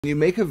When you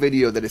make a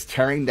video that is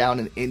tearing down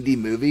an indie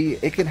movie,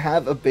 it can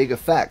have a big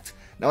effect.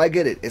 Now I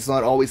get it, it's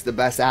not always the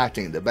best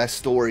acting, the best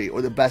story,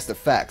 or the best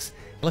effects.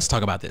 Let's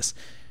talk about this.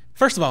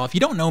 First of all, if you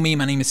don't know me,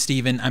 my name is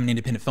Steven. I'm an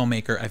independent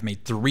filmmaker. I've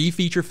made 3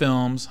 feature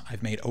films.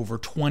 I've made over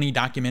 20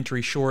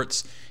 documentary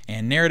shorts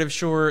and narrative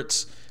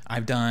shorts.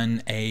 I've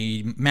done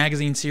a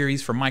magazine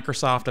series for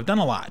Microsoft. I've done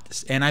a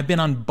lot. And I've been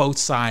on both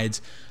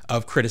sides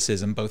of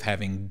criticism, both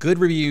having good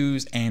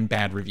reviews and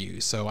bad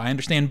reviews. So I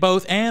understand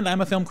both, and I'm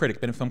a film critic.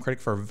 Been a film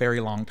critic for a very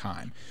long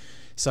time.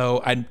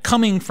 So I'm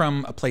coming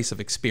from a place of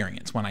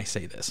experience when I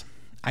say this.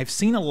 I've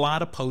seen a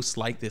lot of posts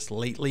like this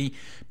lately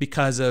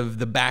because of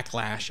the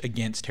backlash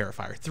against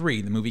Terrifier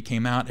 3. The movie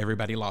came out,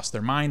 everybody lost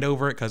their mind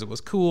over it because it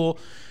was cool,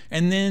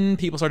 and then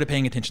people started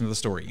paying attention to the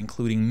story,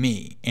 including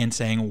me, and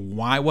saying,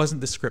 why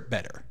wasn't the script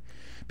better?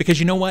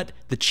 Because you know what?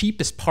 The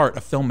cheapest part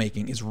of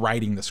filmmaking is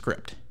writing the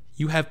script.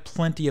 You have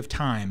plenty of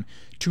time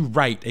to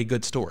write a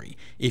good story.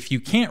 If you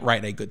can't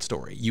write a good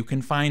story, you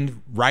can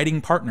find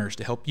writing partners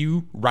to help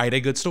you write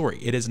a good story.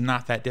 It is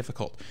not that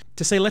difficult.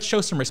 To say, let's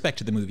show some respect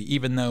to the movie,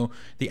 even though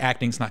the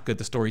acting's not good,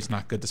 the story's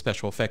not good, the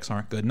special effects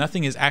aren't good.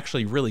 Nothing is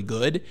actually really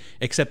good,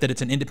 except that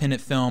it's an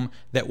independent film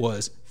that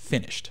was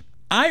finished.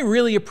 I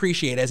really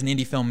appreciate, as an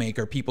indie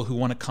filmmaker, people who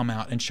want to come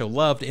out and show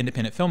love to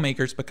independent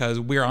filmmakers because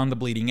we're on the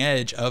bleeding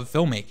edge of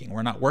filmmaking.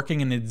 We're not working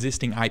in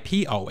existing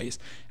IP always,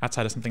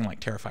 outside of something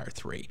like Terrifier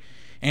 3.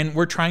 And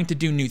we're trying to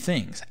do new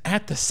things.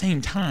 At the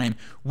same time,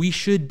 we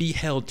should be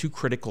held to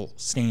critical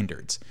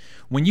standards.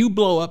 When you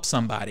blow up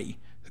somebody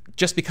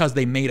just because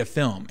they made a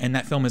film and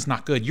that film is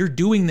not good, you're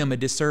doing them a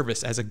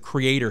disservice as a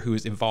creator who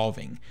is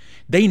evolving.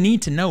 They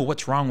need to know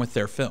what's wrong with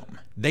their film.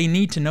 They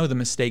need to know the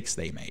mistakes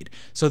they made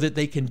so that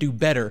they can do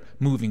better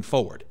moving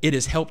forward. It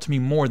has helped me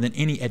more than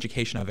any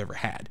education I've ever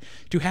had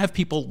to have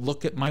people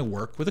look at my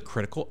work with a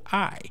critical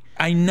eye.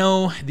 I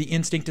know the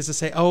instinct is to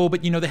say, oh,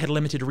 but you know, they had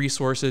limited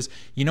resources.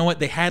 You know what?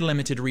 They had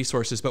limited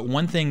resources, but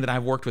one thing that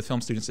I've worked with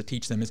film students to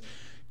teach them is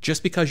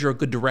just because you're a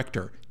good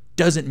director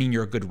doesn't mean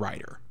you're a good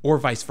writer, or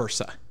vice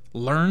versa.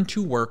 Learn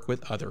to work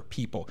with other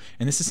people.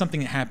 And this is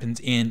something that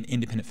happens in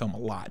independent film a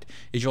lot,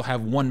 is you'll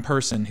have one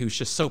person who's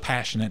just so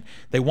passionate,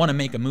 they want to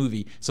make a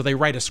movie, so they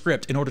write a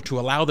script in order to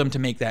allow them to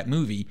make that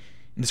movie.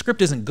 And the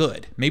script isn't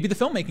good. Maybe the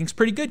filmmaking's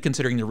pretty good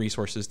considering the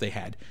resources they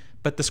had,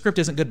 but the script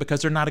isn't good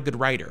because they're not a good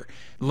writer.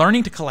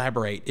 Learning to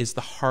collaborate is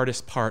the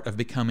hardest part of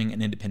becoming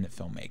an independent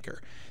filmmaker.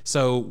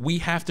 So we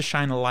have to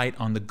shine a light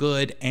on the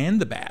good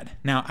and the bad.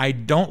 Now, I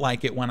don't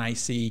like it when I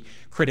see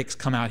critics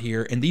come out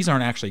here, and these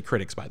aren't actually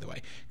critics, by the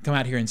way, come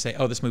out here and say,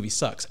 oh, this movie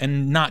sucks,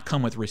 and not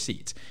come with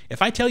receipts.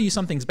 If I tell you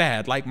something's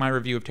bad, like my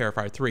review of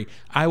Terrifier 3,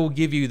 I will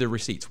give you the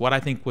receipts, what I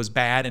think was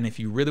bad, and if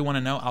you really want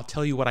to know, I'll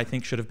tell you what I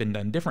think should have been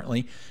done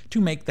differently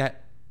to make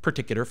that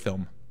particular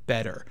film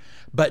better.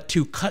 But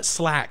to cut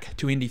slack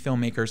to indie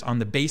filmmakers on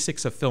the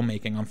basics of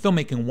filmmaking, on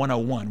Filmmaking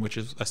 101, which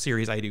is a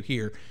series I do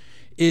here,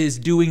 is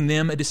doing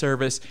them a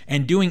disservice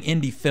and doing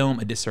indie film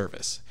a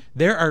disservice.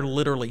 There are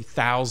literally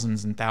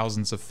thousands and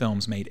thousands of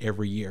films made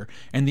every year,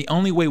 and the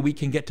only way we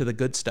can get to the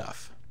good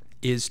stuff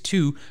is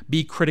to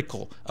be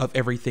critical of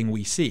everything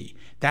we see.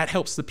 That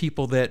helps the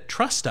people that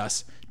trust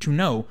us to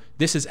know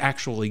this is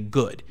actually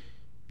good.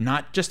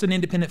 Not just an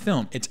independent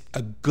film, it's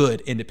a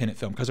good independent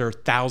film, because there are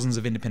thousands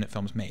of independent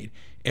films made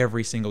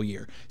every single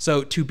year.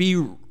 So to be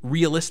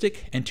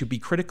realistic and to be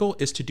critical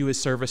is to do a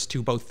service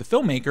to both the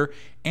filmmaker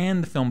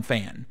and the film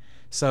fan.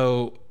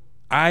 So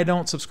I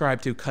don't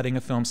subscribe to cutting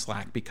a film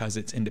slack because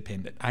it's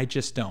independent. I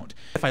just don't.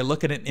 If I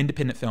look at an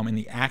independent film and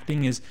the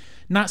acting is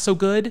not so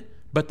good,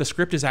 but the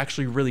script is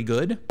actually really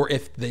good, or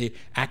if the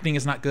acting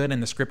is not good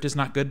and the script is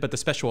not good, but the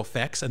special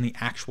effects and the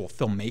actual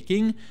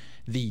filmmaking,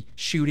 the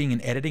shooting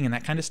and editing and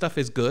that kind of stuff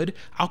is good,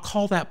 I'll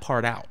call that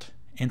part out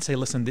and say,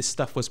 listen, this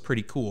stuff was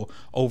pretty cool.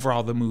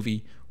 Overall, the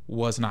movie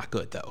was not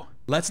good though.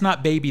 Let's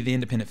not baby the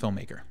independent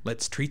filmmaker.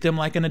 Let's treat them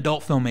like an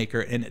adult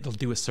filmmaker, and it'll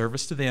do a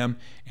service to them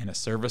and a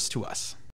service to us.